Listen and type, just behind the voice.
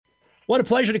What a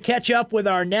pleasure to catch up with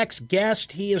our next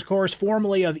guest. He is, of course,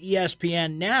 formerly of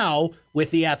ESPN, now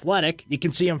with The Athletic. You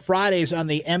can see him Fridays on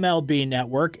the MLB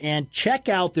Network. And check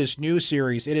out this new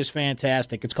series. It is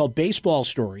fantastic. It's called Baseball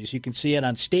Stories. You can see it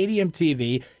on Stadium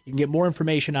TV. You can get more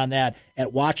information on that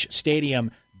at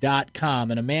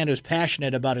watchstadium.com. And a man who's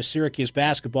passionate about his Syracuse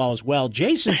basketball as well,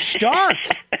 Jayson Stark,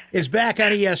 is back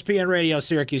on ESPN Radio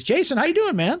Syracuse. Jayson, how you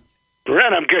doing, man?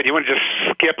 Brent, I'm good. You want to just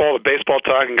skip all the baseball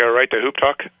talk and go right to hoop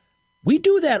talk? We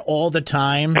do that all the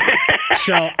time.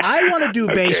 So I want to do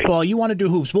baseball. You want to do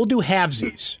hoops. We'll do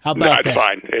halvesies. How about that?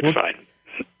 Fine. It's fine.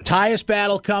 Tyus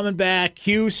Battle coming back.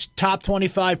 Hughes, top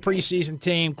 25 preseason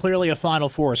team. Clearly a Final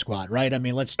Four squad, right? I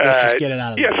mean, let's just get it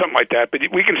out of there. Yeah, something like that. But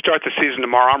we can start the season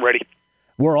tomorrow. I'm ready.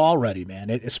 We're all ready,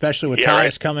 man, especially with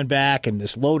Tyus coming back and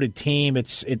this loaded team.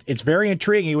 It's very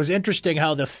intriguing. It was interesting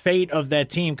how the fate of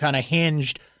that team kind of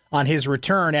hinged on his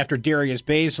return after Darius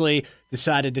Baisley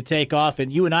decided to take off.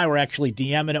 And you and I were actually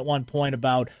DMing at one point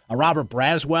about Robert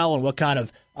Braswell and what kind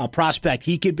of prospect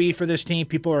he could be for this team.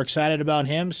 People are excited about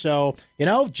him. So,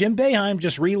 Jim Boeheim,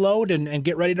 just reload and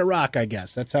get ready to rock, I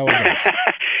guess. That's how it goes.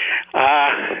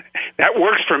 That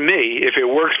works for me if it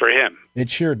works for him. It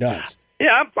sure does.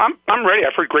 Yeah, I'm ready.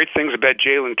 I've heard great things about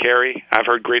Jalen Carey. I've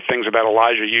heard great things about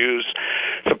Elijah Hughes.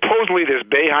 Supposedly this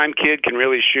Boeheim kid can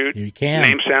really shoot. You can.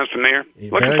 Name sounds familiar.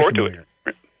 Looking forward to it.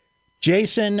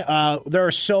 Jayson, there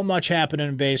is so much happening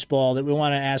in baseball that we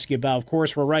want to ask you about. Of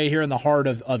course, we're right here in the heart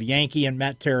of Yankee and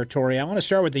Met territory. I want to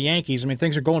start with the Yankees. I mean,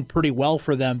 things are going pretty well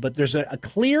for them, but there's a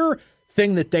clear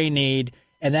thing that they need,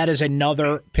 and that is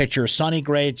another pitcher. Sonny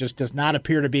Gray just does not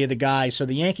appear to be the guy. So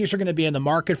the Yankees are going to be in the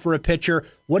market for a pitcher.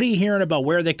 What are you hearing about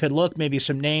where they could look, maybe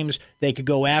some names they could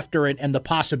go after, and the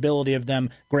possibility of them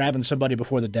grabbing somebody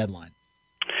before the deadline?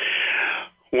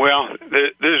 Well,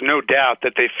 there's no doubt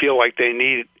that they feel like they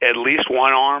need at least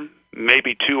one arm,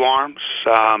 maybe two arms.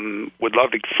 Would love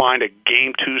to find a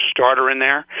Game 2 starter in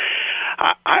there.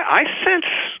 I sense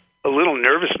a little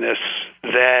nervousness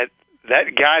that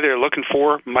guy they're looking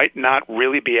for might not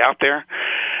really be out there.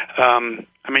 I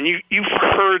mean, you've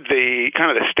heard the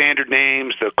kind of the standard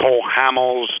names, the Cole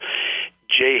Hamels,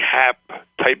 J. Happ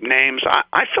type names.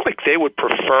 I feel like they would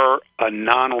prefer a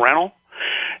non-rental.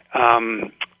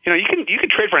 You can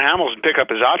trade for Hamels and pick up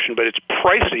his option, but it's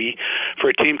pricey for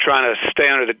a team trying to stay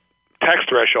under the tax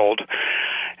threshold.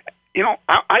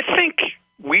 I think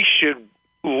we should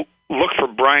look for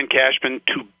Brian Cashman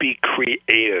to be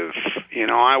creative.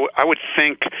 I would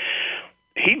think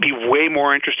he'd be way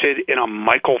more interested in a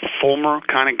Michael Fulmer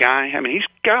kind of guy. I mean, he's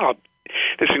got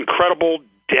this incredible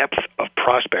depth of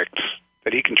prospects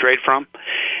that he can trade from,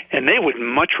 and they would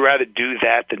much rather do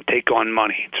that than take on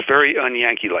money. It's very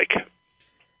un-Yankee-like.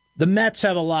 The Mets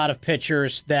have a lot of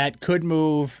pitchers that could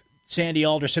move. Sandy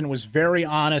Alderson was very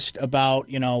honest about,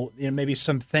 maybe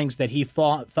some things that he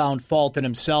found fault in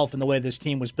himself and the way this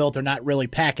team was built. They're not really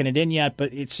packing it in yet,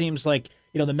 but it seems like,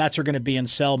 the Mets are going to be in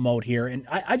sell mode here. And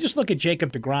I just look at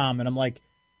Jacob deGrom, and I'm like,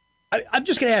 I'm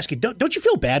just going to ask you, don't you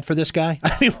feel bad for this guy?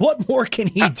 I mean, what more can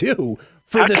he do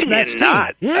for this Mets team?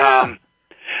 Not? Yeah.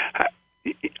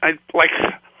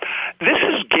 This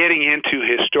is getting into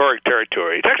historic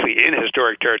territory. It's actually in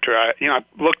historic territory. I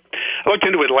looked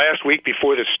into it last week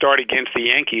before the start against the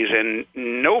Yankees, and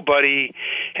nobody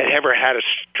had ever had a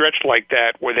stretch like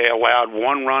that where they allowed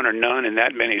one run or none in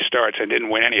that many starts and didn't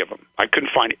win any of them. I couldn't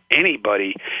find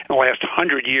anybody in the last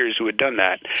 100 years who had done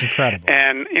that. It's incredible.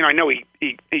 And I know he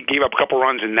gave up a couple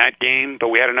runs in that game, but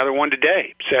we had another one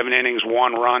today. 7 innings,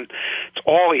 1 run. It's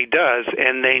all he does,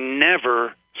 and they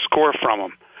never score from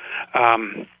him.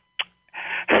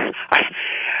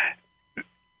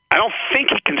 I don't think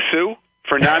he can sue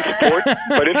for non-support,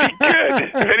 but if he could,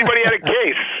 if anybody had a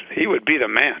case, he would be the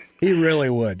man. He really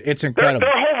would. It's incredible.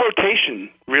 Their whole rotation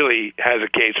really has a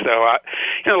case, though.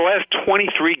 The last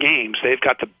 23 games, they've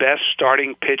got the best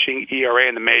starting pitching ERA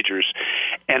in the majors,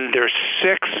 and they're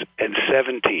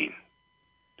 6-17.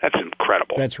 That's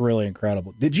incredible. That's really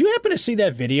incredible. Did you happen to see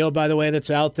that video, by the way, that's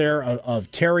out there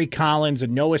of Terry Collins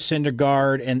and Noah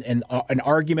Syndergaard and an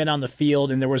argument on the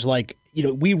field? And there was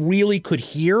we really could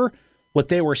hear what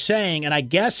they were saying. And I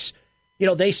guess,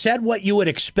 they said what you would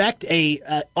expect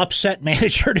a upset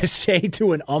manager to say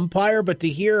to an umpire, but to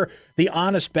hear the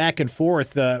honest back and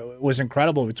forth was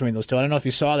incredible between those two. I don't know if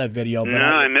you saw that video. But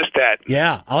I missed that.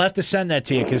 Yeah, I'll have to send that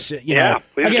to you because, please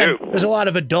again, do. There's a lot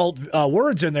of adult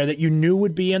words in there that you knew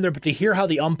would be in there, but to hear how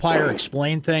the umpire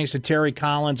explained things to Terry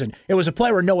Collins, and it was a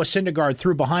play where Noah Syndergaard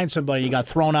threw behind somebody, he got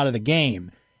thrown out of the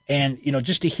game. And,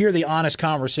 just to hear the honest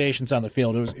conversations on the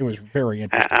field, it was very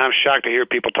interesting. I'm shocked to hear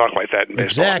people talk like that in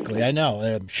baseball. Exactly, I know.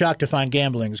 I'm shocked to find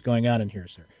gambling is going on in here,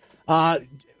 sir.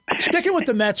 Sticking with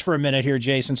the Mets for a minute here,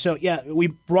 Jason. So, yeah, we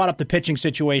brought up the pitching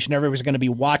situation. Everybody's going to be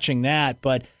watching that.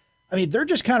 But, I mean, they're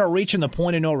just kind of reaching the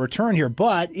point of no return here.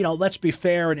 But, let's be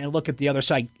fair and look at the other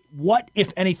side. What,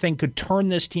 if anything, could turn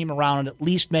this team around and at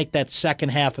least make that second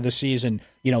half of the season,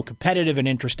 competitive and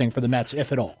interesting for the Mets,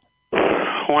 if at all?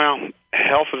 Well,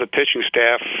 health of the pitching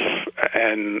staff,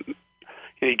 and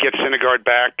you get Syndergaard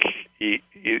back. You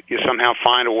somehow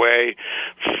find a way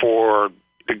for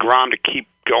DeGrom to keep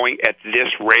going at this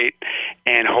rate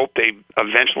and hope they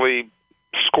eventually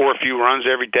score a few runs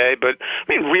every day. But,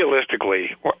 I mean,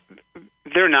 realistically,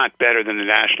 they're not better than the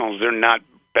Nationals. They're not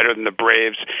better than the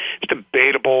Braves. It's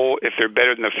debatable if they're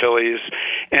better than the Phillies.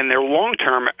 And their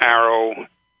long-term arrow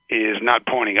is not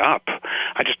pointing up.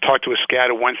 I just talked to a scout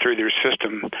who went through their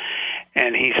system,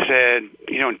 and he said,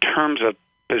 in terms of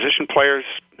position players,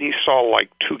 he saw like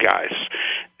two guys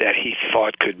that he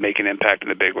thought could make an impact in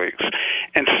the big leagues.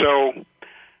 And so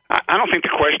I don't think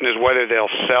the question is whether they'll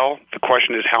sell. The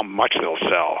question is how much they'll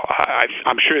sell.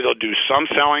 I'm sure they'll do some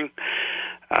selling.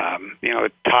 A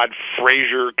Todd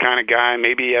Frazier kind of guy,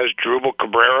 maybe as Drupal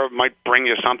Cabrera might bring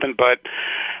you something, but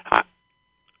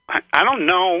I don't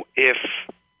know if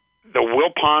the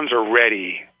Wilpons are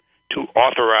ready to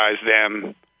authorize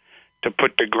them to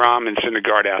put DeGrom and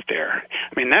Syndergaard out there.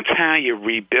 I mean, that's how you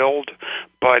rebuild,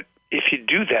 but if you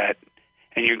do that,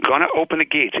 and you're going to open the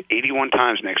gates 81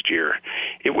 times next year,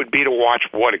 it would be to watch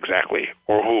what exactly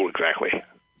or who exactly.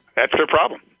 That's their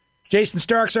problem. Jayson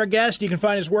Stark's our guest. You can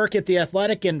find his work at The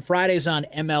Athletic and Fridays on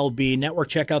MLB Network.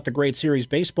 Check out the great series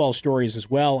Baseball Stories as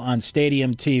well on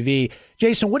Stadium TV.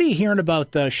 Jason, what are you hearing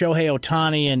about Shohei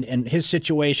Ohtani and his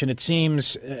situation? It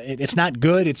seems it's not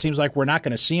good. It seems like we're not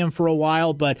going to see him for a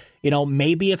while, but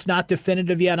maybe it's not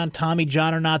definitive yet on Tommy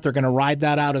John or not. They're going to ride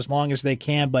that out as long as they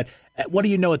can. But what do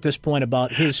you know at this point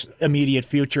about his immediate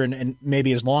future and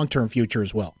maybe his long-term future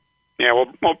as well? Yeah,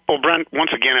 well, Brent,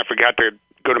 once again, I forgot to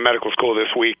go to medical school this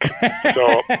week,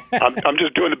 so I'm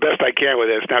just doing the best I can with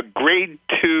this. Now, grade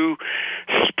 2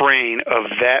 sprain of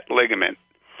that ligament.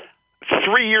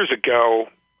 3 years ago,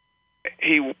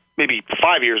 maybe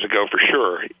 5 years ago for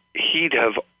sure, he'd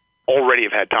have already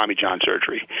have had Tommy John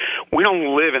surgery. We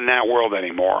don't live in that world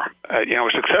anymore. As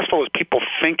successful as people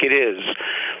think it is,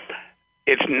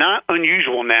 it's not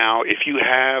unusual now if you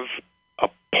have a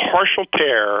partial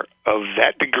tear of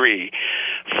that degree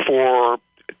for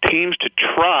teams to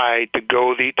try to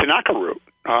go the Tanaka route.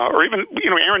 Or even,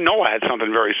 Aaron Nola had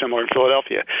something very similar in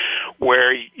Philadelphia,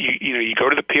 where you go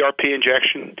to the PRP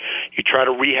injection, you try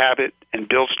to rehab it and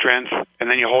build strength, and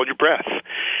then you hold your breath.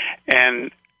 And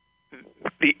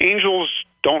the Angels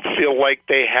don't feel like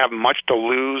they have much to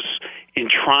lose in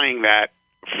trying that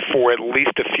for at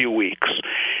least a few weeks.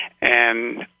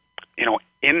 And,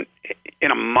 in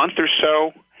a month or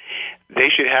so, they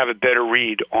should have a better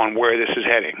read on where this is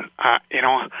heading.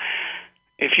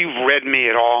 If you've read me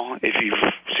at all, if you've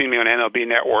seen me on MLB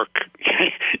Network,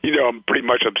 I'm pretty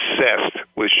much obsessed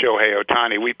with Shohei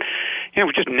Ohtani. We've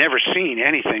just never seen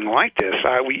anything like this.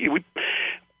 2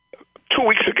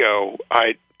 weeks ago,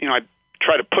 I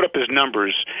tried to put up his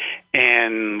numbers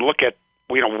and look at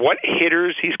what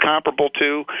hitters he's comparable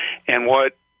to and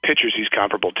what pitchers he's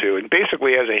comparable to. And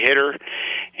basically, as a hitter,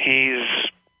 he's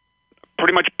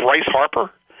pretty much Bryce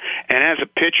Harper. And as a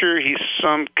pitcher, he's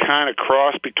some kind of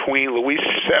cross between Luis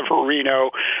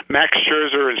Severino, Max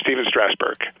Scherzer, and Steven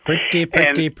Strasburg. Pretty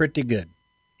good.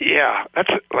 Yeah,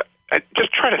 I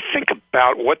just try to think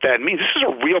about what that means. This is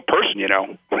a real person,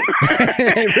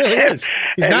 It really is.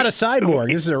 He's not a cyborg.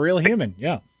 This is a real human.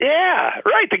 Yeah. Yeah,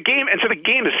 right. The game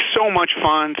is so much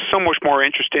fun, so much more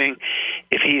interesting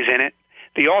if he's in it.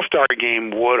 The All-Star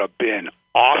game would have been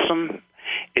awesome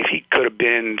if he could have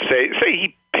been, say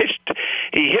he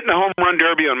hit in the home run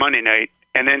derby on Monday night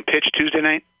and then pitched Tuesday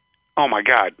night. Oh my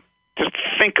God. Just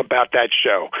think about that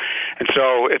show. And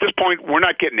so at this point, we're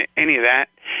not getting any of that.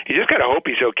 You just got to hope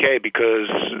he's okay because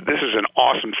this is an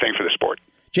awesome thing for the sport.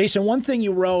 Jason, one thing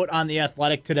you wrote on The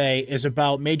Athletic today is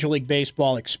about Major League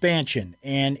Baseball expansion,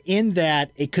 and in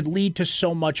that it could lead to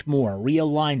so much more,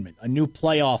 realignment, a new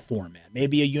playoff format,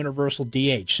 maybe a universal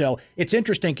DH. So it's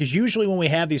interesting because usually when we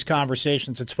have these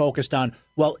conversations, it's focused on,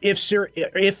 well,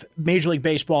 if Major League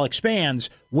Baseball expands,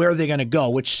 where are they going to go?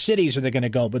 Which cities are they going to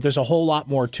go? But there's a whole lot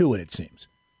more to it seems.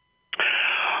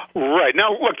 Right.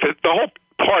 Now, look, the whole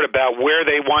part about where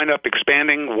they wind up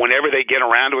expanding, whenever they get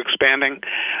around to expanding,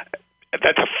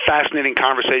 that's a fascinating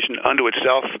conversation unto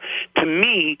itself. To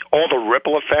me, all the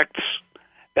ripple effects,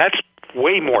 that's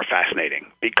way more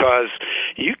fascinating because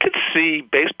you could see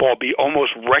baseball be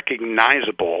almost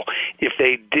recognizable if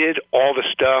they did all the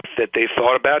stuff that they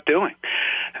thought about doing.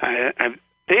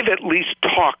 They've at least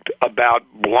talked about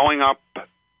blowing up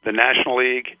the National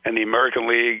League and the American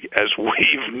League as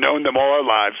we've known them all our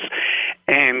lives,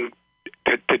 and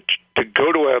to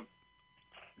go to a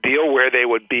deal where they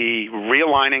would be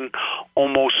realigning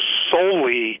almost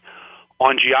solely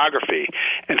on geography.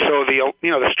 And so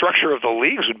the structure of the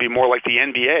leagues would be more like the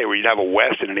NBA, where you'd have a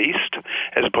West and an East,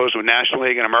 as opposed to a National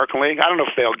League and American League. I don't know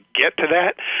if they'll get to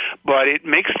that, but it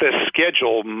makes the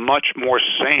schedule much more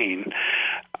sane.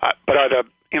 But are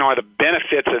the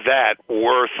benefits of that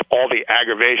worth all the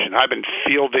aggravation? I've been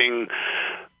fielding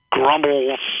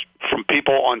grumbles from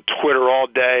people on Twitter all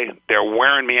day. They're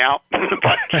wearing me out,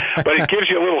 but it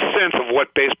gives you a little sense of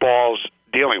what baseball's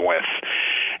dealing with.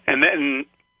 And then,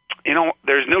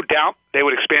 there's no doubt they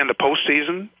would expand the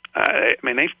postseason.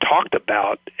 They've talked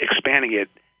about expanding it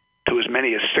to as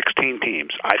many as 16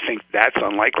 teams. I think that's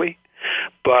unlikely,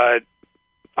 but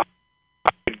I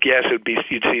would guess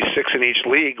you'd see 6 in each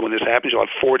league when this happens. You'll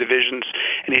have 4 divisions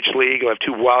in each league. You'll have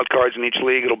 2 wild cards in each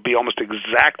league. It'll be almost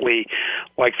exactly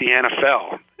like the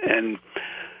NFL. And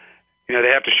they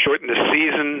have to shorten the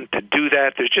season to do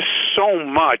that. There's just so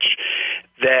much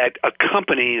that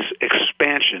accompanies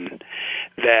expansion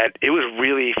that it was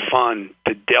really fun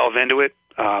to delve into it.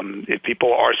 If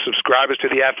people are subscribers to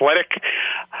The Athletic,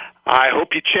 I hope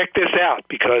you check this out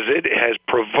because it has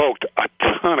provoked a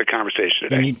ton of conversation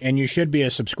today. And you should be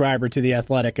a subscriber to The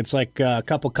Athletic. It's like a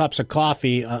couple cups of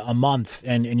coffee a month,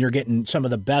 and you're getting some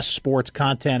of the best sports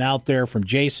content out there from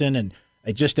Jayson and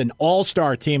just an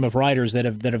all-star team of writers that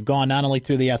have gone not only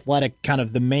to The Athletic, kind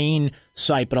of the main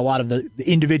site, but a lot of the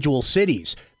individual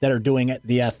cities that are doing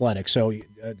The Athletic. So,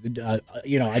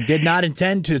 I did not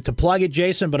intend to plug it,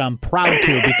 Jayson, but I'm proud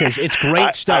to because it's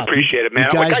great stuff. I appreciate it, man.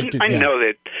 I know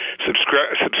that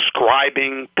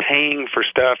subscribing, paying for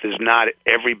stuff is not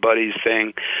everybody's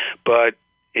thing, but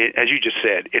as you just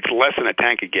said, it's less than a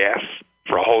tank of gas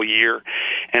for a whole year.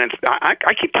 And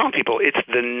I keep telling people it's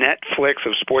the Netflix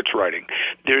of sports writing.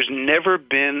 There's never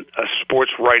been a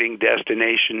sports writing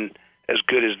destination as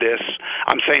good as this.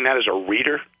 I'm saying that as a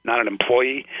reader, not an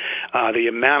employee. The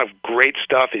amount of great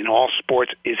stuff in all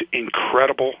sports is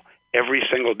incredible every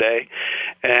single day.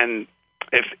 And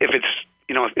if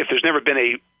there's never been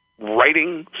a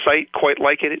writing site quite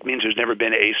like it, it means there's never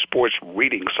been a sports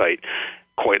reading site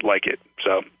quite like it.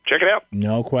 So check it out.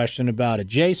 No question about it.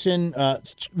 Jayson,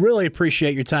 really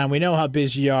appreciate your time. We know how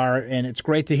busy you are, and it's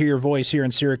great to hear your voice here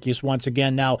in Syracuse once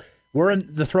again. Now, we're in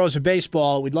the throes of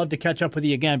baseball. We'd love to catch up with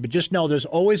you again, but just know there's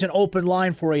always an open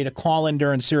line for you to call in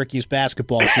during Syracuse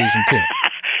basketball season, too.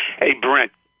 Hey,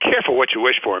 Brent, careful what you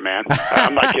wish for, man.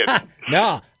 I'm not kidding.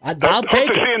 No, I'll take it. Hope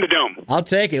to see you in the Dome. I'll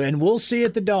take it, and we'll see you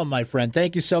at the Dome, my friend.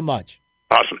 Thank you so much.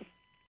 Awesome.